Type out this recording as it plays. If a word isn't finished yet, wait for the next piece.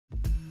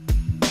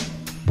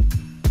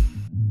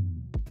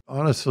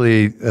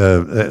Honestly,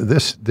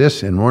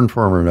 this in one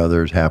form or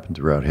another has happened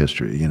throughout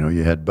history. You know,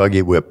 you had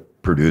buggy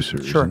whip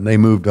producers, Sure. and they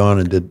moved on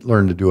and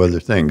learned to do other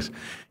things.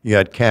 You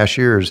had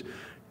cashiers.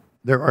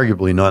 They're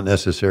arguably not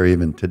necessary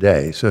even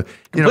today. So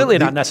Completely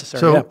not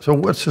necessary. So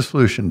what's the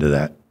solution to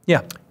that?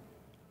 Yeah.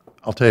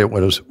 I'll tell you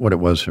what it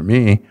was for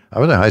me. I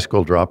was a high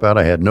school dropout.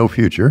 I had no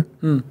future.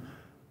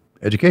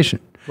 Education.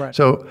 Right.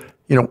 So,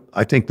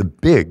 I think the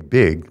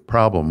big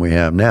problem we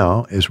have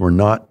now is we're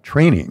not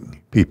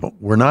training people.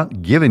 We're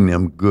not giving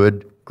them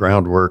good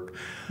groundwork,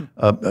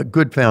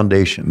 good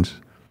foundations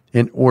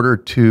in order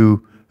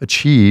to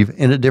achieve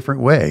in a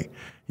different way.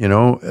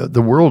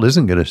 The world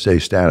isn't going to stay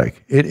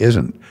static. It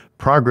isn't.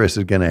 Progress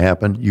is going to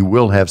happen. You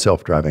will have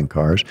self-driving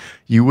cars.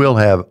 You will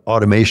have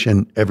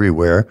automation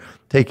everywhere,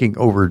 taking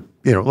over,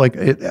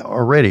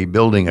 already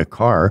building a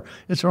car.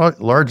 It's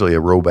largely a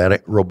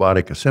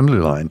robotic assembly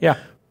line. Yeah.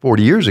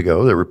 40 years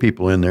ago, there were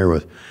people in there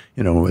with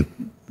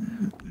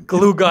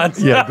glue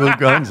guns. Yeah, glue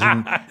guns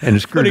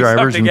and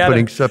screwdrivers and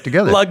putting stuff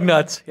together. Lug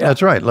nuts. Yeah.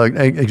 That's right.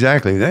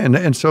 Exactly.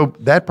 And so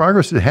that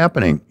progress is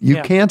happening.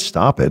 You can't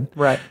stop it.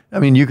 Right. I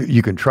mean,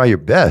 you can try your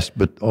best,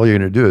 but all you're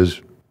going to do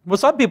is. Well,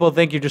 some people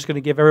think you're just going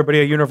to give everybody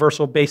a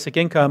universal basic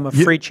income, a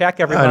free check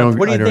every month.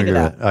 What do you think of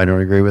that? I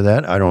don't agree with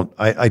that.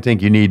 I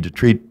think you need to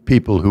treat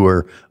people who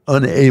are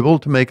unable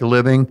to make a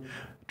living,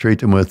 treat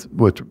them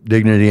with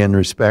dignity and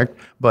respect,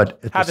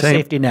 but at have the same, a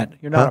safety net.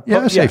 You're not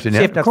a safety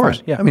net, of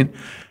course. Yeah. I mean,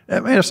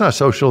 it's not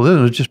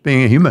socialism; it's just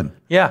being a human.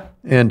 Yeah.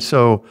 And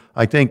so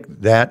I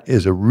think that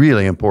is a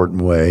really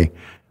important way.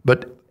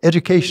 But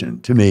education,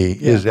 to me,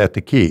 is at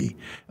the key.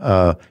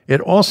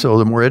 It also,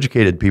 the more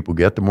educated people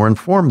get, the more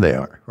informed they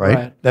are.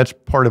 Right. That's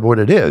part of what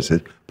it is.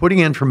 Putting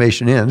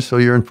information in so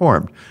you're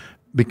informed,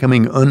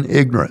 becoming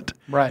unignorant.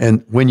 Right.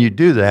 And when you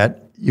do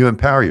that, you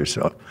empower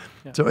yourself.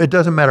 Yeah. So it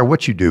doesn't matter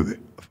what you do.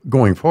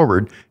 Going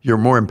forward, you're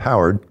more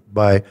empowered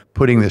by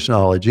putting this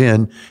knowledge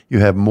in. You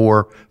have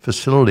more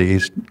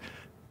facilities,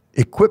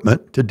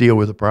 equipment to deal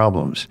with the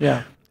problems.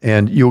 Yeah.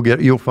 And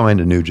you'll find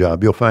a new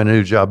job. You'll find a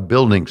new job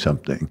building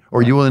something,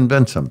 or you will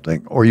invent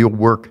something, or you'll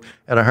work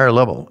at a higher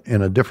level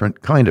in a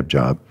different kind of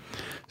job.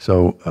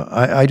 So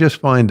I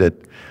just find that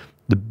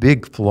the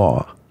big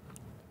flaw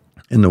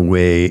in the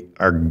way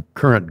our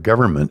current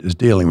government is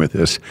dealing with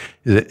this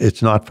is that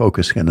it's not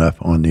focusing enough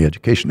on the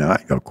education. Now,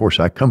 of course,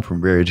 I come from a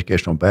very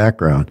educational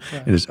background,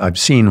 and I've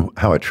seen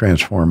how it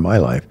transformed my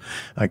life.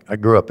 I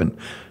grew up in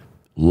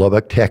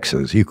Lubbock,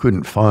 Texas. You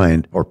couldn't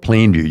find, or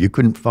Plainview, you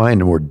couldn't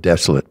find a more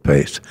desolate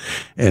place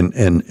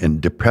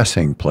and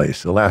depressing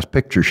place, the Last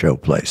Picture Show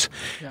place.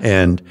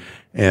 Yeah.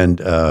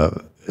 And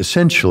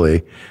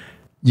essentially,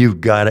 you've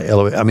got to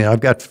elevate. I mean,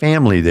 I've got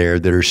family there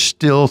that are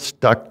still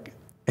stuck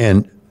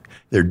and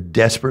they're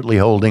desperately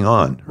holding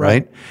on,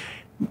 right?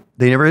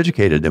 They never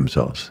educated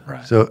themselves.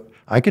 Right. So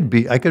I could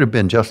have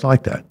been just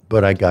like that,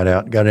 but I got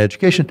out, got an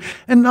education.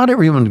 And not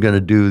everyone's going to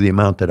do the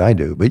amount that I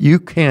do, but you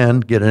can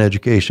get an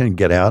education,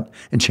 get out,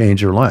 and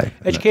change your life.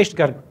 Education's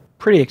got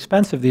pretty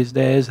expensive these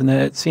days, and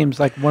it seems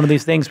like one of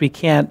these things we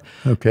can't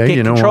get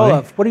control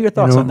of. What are your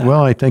thoughts on that?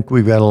 Well, I think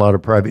we've got a lot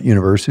of private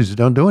universities that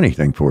don't do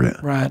anything for you.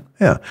 Right.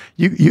 Yeah.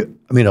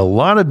 I mean, a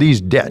lot of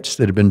these debts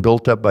that have been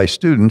built up by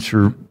students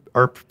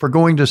are for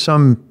going to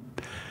some,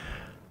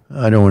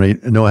 I don't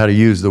want to know how to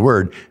use the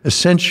word,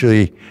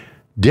 essentially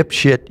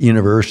dipshit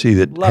university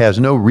that has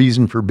no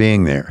reason for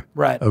being there.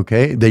 Right.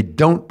 Okay? They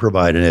don't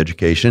provide an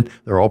education.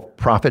 They're all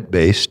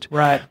profit-based.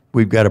 Right.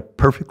 We've got a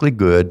perfectly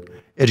good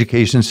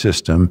education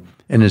system,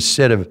 and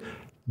instead of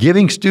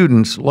giving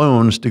students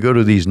loans to go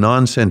to these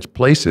nonsense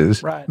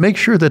places, make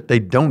sure that they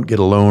don't get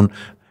a loan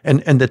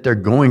and that they're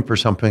going for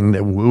something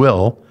that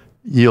will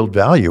yield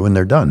value when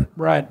they're done.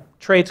 Right.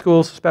 Trade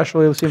schools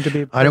especially seem to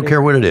be I don't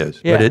care what it is,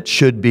 but it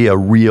should be a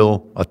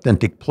real,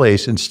 authentic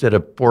place instead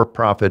of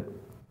for-profit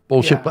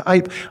bullshit.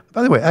 Yeah.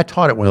 By the way, I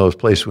taught at one of those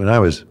places when I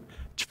was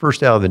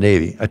first out of the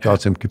Navy. I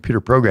taught some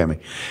computer programming.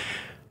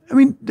 I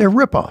mean, they're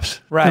ripoffs.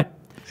 Right.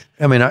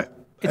 I mean,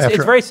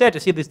 it's very sad to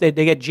see this. They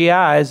get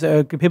GIs.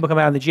 People come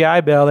out on the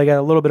GI Bill. They get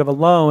a little bit of a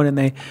loan, and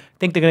they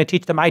think they're going to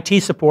teach them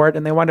IT support,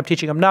 and they wind up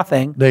teaching them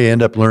nothing. They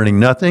end up learning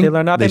nothing. They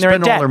learn nothing. They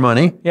spend all their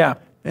money. Yeah.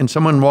 And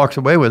someone walks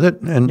away with it,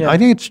 and I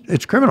think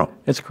it's criminal.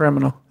 It's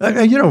criminal.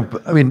 I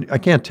mean, I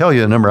can't tell you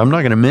the number. I'm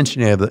not going to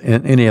mention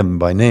any of them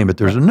by name, but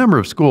there's a number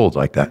of schools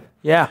like that.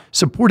 Yeah.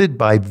 Supported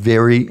by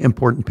very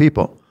important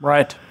people.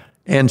 Right.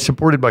 And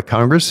supported by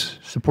Congress,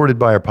 supported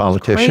by our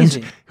politicians,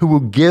 who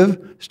will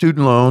give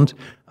student loans,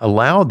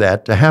 allow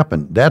that to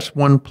happen. That's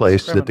one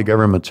place that the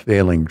government's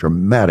failing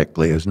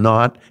dramatically, is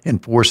not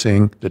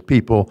enforcing that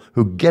people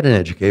who get an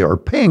education or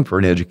paying for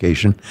an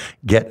education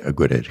get a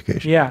good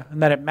education. Yeah,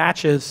 and that it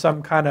matches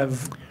some kind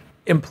of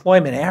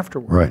employment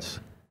afterwards. Right.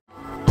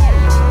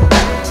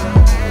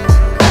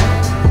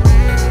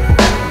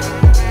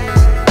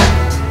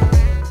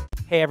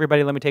 Hey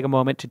everybody, let me take a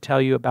moment to tell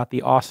you about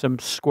the awesome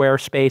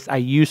Squarespace. I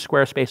use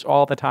Squarespace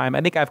all the time. I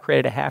think I've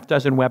created a half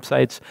dozen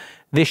websites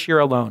this year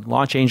alone.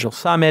 Launch Angel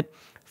Summit,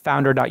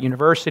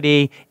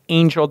 Founder.university,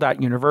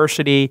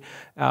 Angel.university.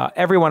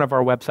 Every one of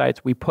our websites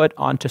we put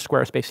onto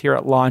Squarespace here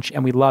at launch,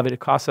 and we love it. It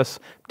costs us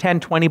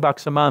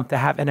 $10-20 a month to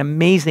have an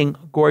amazing,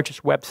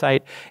 gorgeous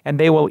website, and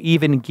they will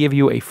even give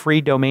you a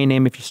free domain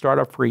name if you start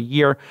up for a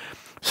year.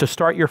 So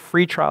start your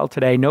free trial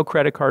today. No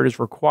credit card is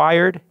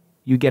required.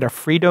 You get a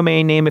free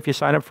domain name if you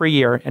sign up for a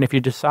year. And if you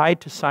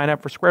decide to sign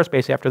up for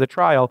Squarespace after the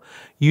trial,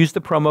 use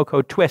the promo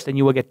code TWIST and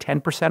you will get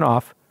 10%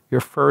 off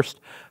your first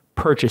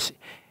purchase.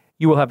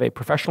 You will have a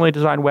professionally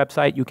designed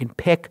website. You can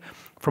pick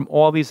from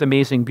all these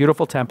amazing,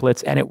 beautiful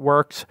templates, and it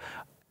works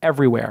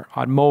everywhere,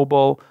 on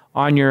mobile,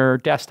 on your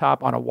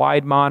desktop, on a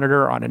wide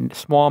monitor, on a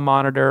small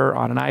monitor,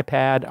 on an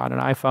iPad, on an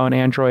iPhone,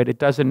 Android. It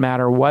doesn't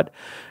matter what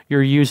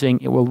you're using.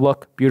 It will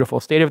look beautiful.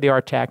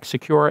 State-of-the-art tech,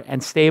 secure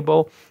and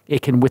stable.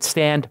 It can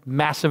withstand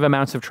massive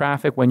amounts of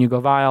traffic when you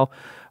go viral,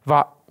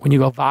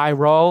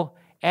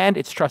 and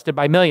it's trusted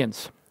by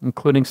millions,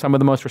 including some of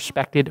the most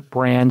respected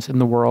brands in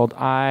the world.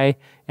 I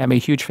am a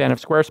huge fan of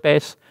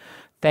Squarespace.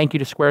 Thank you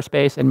to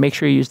Squarespace, and make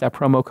sure you use that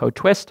promo code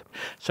TWIST.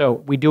 So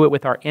we do it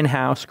with our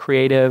in-house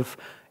creative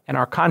and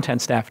our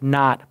content staff,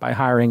 not by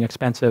hiring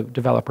expensive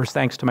developers.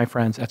 Thanks to my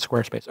friends at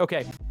Squarespace.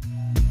 Okay.